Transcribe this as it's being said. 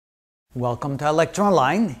Welcome to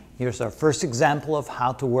Electron. Here's our first example of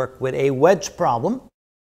how to work with a wedge problem.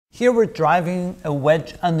 Here we're driving a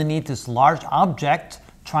wedge underneath this large object,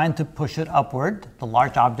 trying to push it upward. The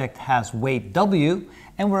large object has weight W,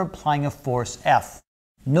 and we're applying a force F.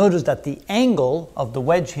 Notice that the angle of the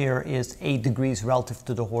wedge here is 8 degrees relative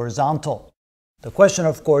to the horizontal. The question,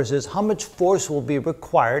 of course, is how much force will be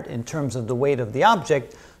required in terms of the weight of the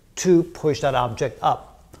object to push that object up.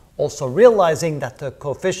 Also realizing that the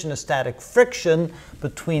coefficient of static friction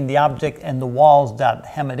between the object and the walls that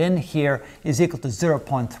hem it in here is equal to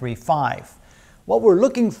 0.35. What we're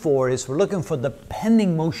looking for is the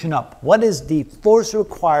pending motion up. What is the force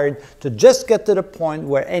required to just get to the point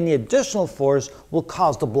where any additional force will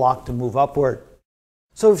cause the block to move upward?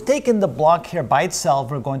 So we've taken the block here by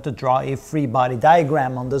itself. We're going to draw a free body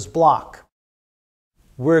diagram on this block.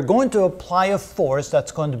 We're going to apply a force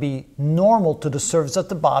that's going to be normal to the surface at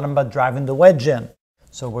the bottom by driving the wedge in.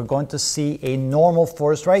 So we're going to see a normal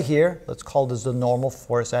force right here. Let's call this the normal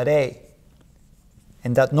force at A.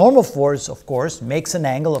 And that normal force, of course, makes an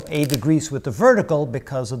angle of 8 degrees with the vertical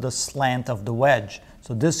because of the slant of the wedge.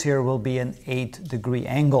 So this here will be an 8-degree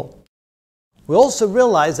angle. We also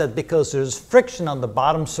realize that because there's friction on the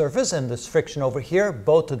bottom surface and this friction over here,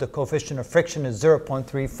 both of the coefficient of friction is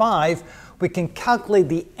 0.35, we can calculate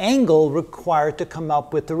the angle required to come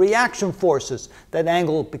up with the reaction forces. That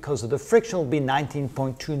angle, because of the friction, will be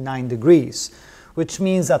 19.29 degrees, which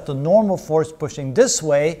means that the normal force pushing this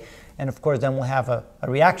way, and of course then we'll have a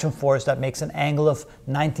reaction force that makes an angle of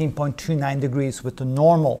 19.29 degrees with the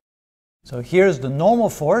normal. So here's the normal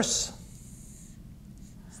force.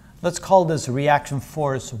 Let's call this reaction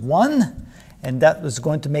force 1, and that is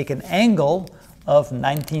going to make an angle of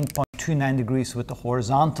 19.29 degrees with the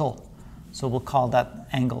horizontal. So we'll call that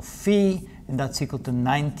angle phi, and that's equal to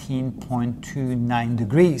 19.29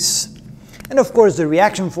 degrees. And of course, the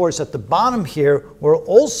reaction force at the bottom here will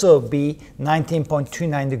also be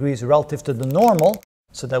 19.29 degrees relative to the normal.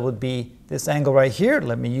 So that would be this angle right here.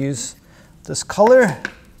 Let me use this color.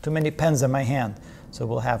 Too many pens in my hand. So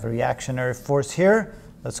we'll have a reactionary force here.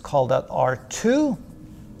 Let's call that R2.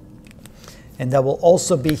 And that will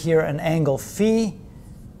also be here an angle phi,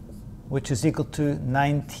 which is equal to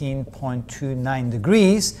 19.29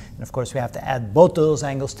 degrees. And of course, we have to add both of those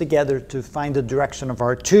angles together to find the direction of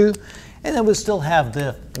R2. And then we still have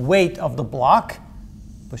the weight of the block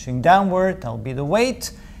pushing downward. That'll be the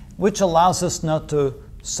weight, which allows us now to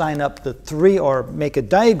sign up the three, or make a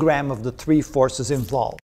diagram of the three forces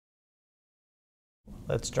involved.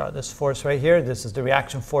 Let's draw this force right here. This is the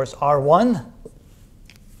reaction force R1.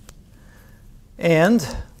 And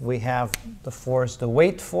we have the force, the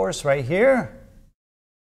weight force right here.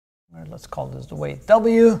 Let's call this the weight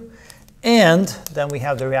W. And then we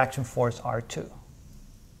have the reaction force R2.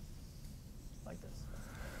 Like this.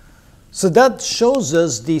 So that shows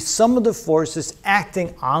us the sum of the forces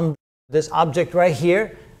acting on this object right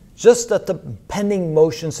here, just at the pending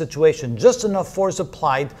motion situation, just enough force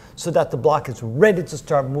applied so that the block is ready to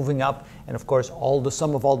start moving up. And of course, the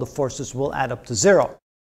sum of all the forces will add up to 0.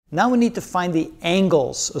 Now we need to find the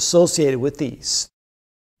angles associated with these.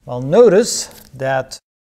 Well, notice that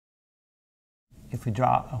if we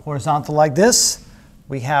draw a horizontal like this,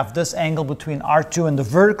 we have this angle between R2 and the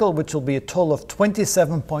vertical, which will be a total of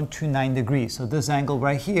 27.29 degrees. So this angle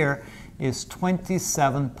right here is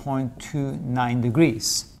 27.29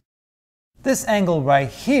 degrees. This angle right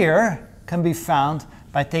here can be found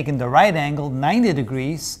by taking the right angle, 90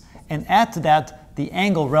 degrees, and add to that the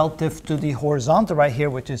angle relative to the horizontal right here,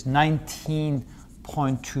 which is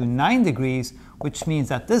 19.29 degrees, which means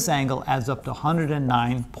that this angle adds up to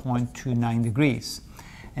 109.29 degrees.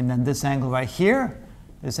 And then this angle right here,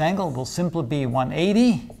 this angle will simply be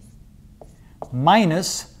 180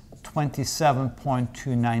 minus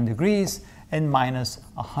 27.29 degrees and minus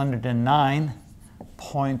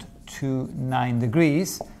 109.29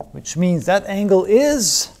 degrees, which means that angle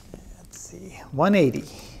is, let's see, 180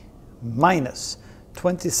 minus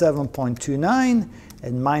 27.29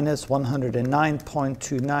 and minus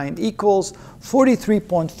 109.29 equals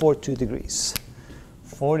 43.42 degrees.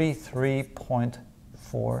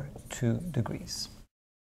 43.42 degrees.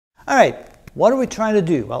 All right, what are we trying to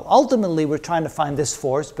do? Well, ultimately, we're trying to find this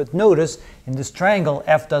force, but notice in this triangle,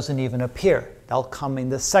 F doesn't even appear. That'll come in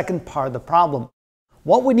the second part of the problem.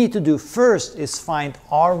 What we need to do first is find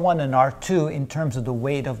R1 and R2 in terms of the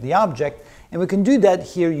weight of the object, and we can do that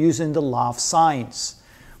here using the law of sines.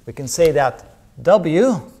 We can say that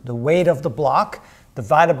W, the weight of the block,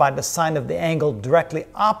 divided by the sine of the angle directly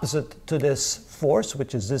opposite to this force,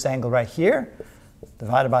 which is this angle right here,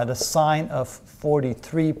 divided by the sine of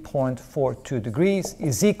 43.42 degrees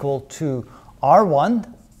is equal to R1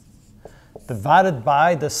 divided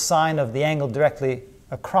by the sine of the angle directly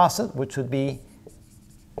across it, which would be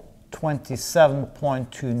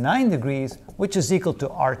 27.29 degrees, which is equal to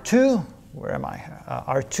R2. Where am I?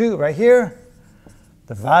 R2 right here,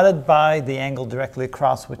 divided by the angle directly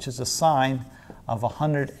across, which is a sine of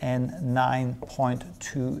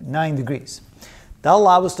 109.29 degrees. That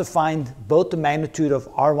allows us to find both the magnitude of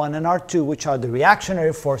R1 and R2, which are the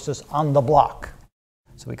reactionary forces on the block.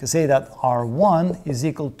 So we can say that R1 is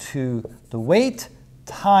equal to the weight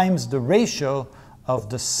times the ratio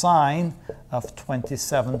of the sine of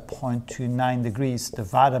 27.29 degrees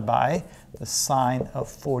divided by the sine of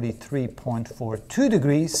 43.42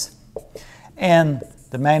 degrees. And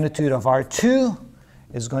the magnitude of R2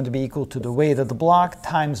 is going to be equal to the weight of the block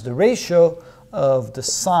times the ratio of the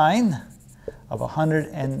sine of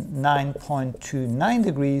 109.29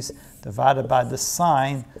 degrees divided by the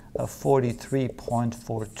sine of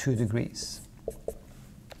 43.42 degrees.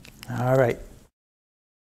 All right.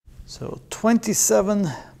 So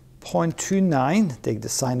 27.29, take the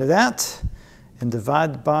sine of that, and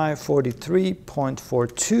divide by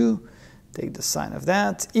 43.42, take the sine of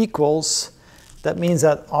that, equals, that means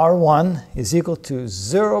that R1 is equal to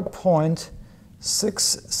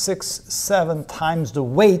 0.667 times the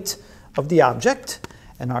weight of the object,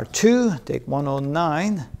 and R2, take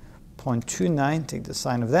 109.29, take the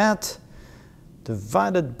sine of that,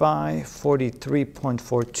 divided by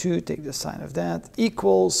 43.42, take the sine of that,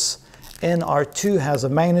 equals, and R2 has a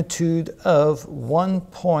magnitude of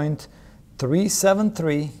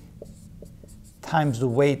 1.373 times the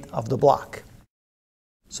weight of the block.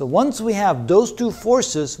 So once we have those two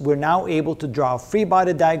forces, we're now able to draw a free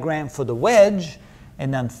body diagram for the wedge,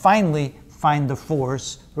 and then finally find the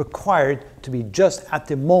force required to be just at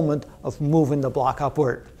the moment of moving the block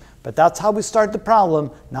upward. But that's how we start the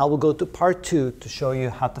problem. Now we'll go to part 2 to show you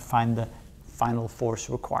how to find the final force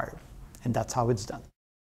required. And that's how it's done.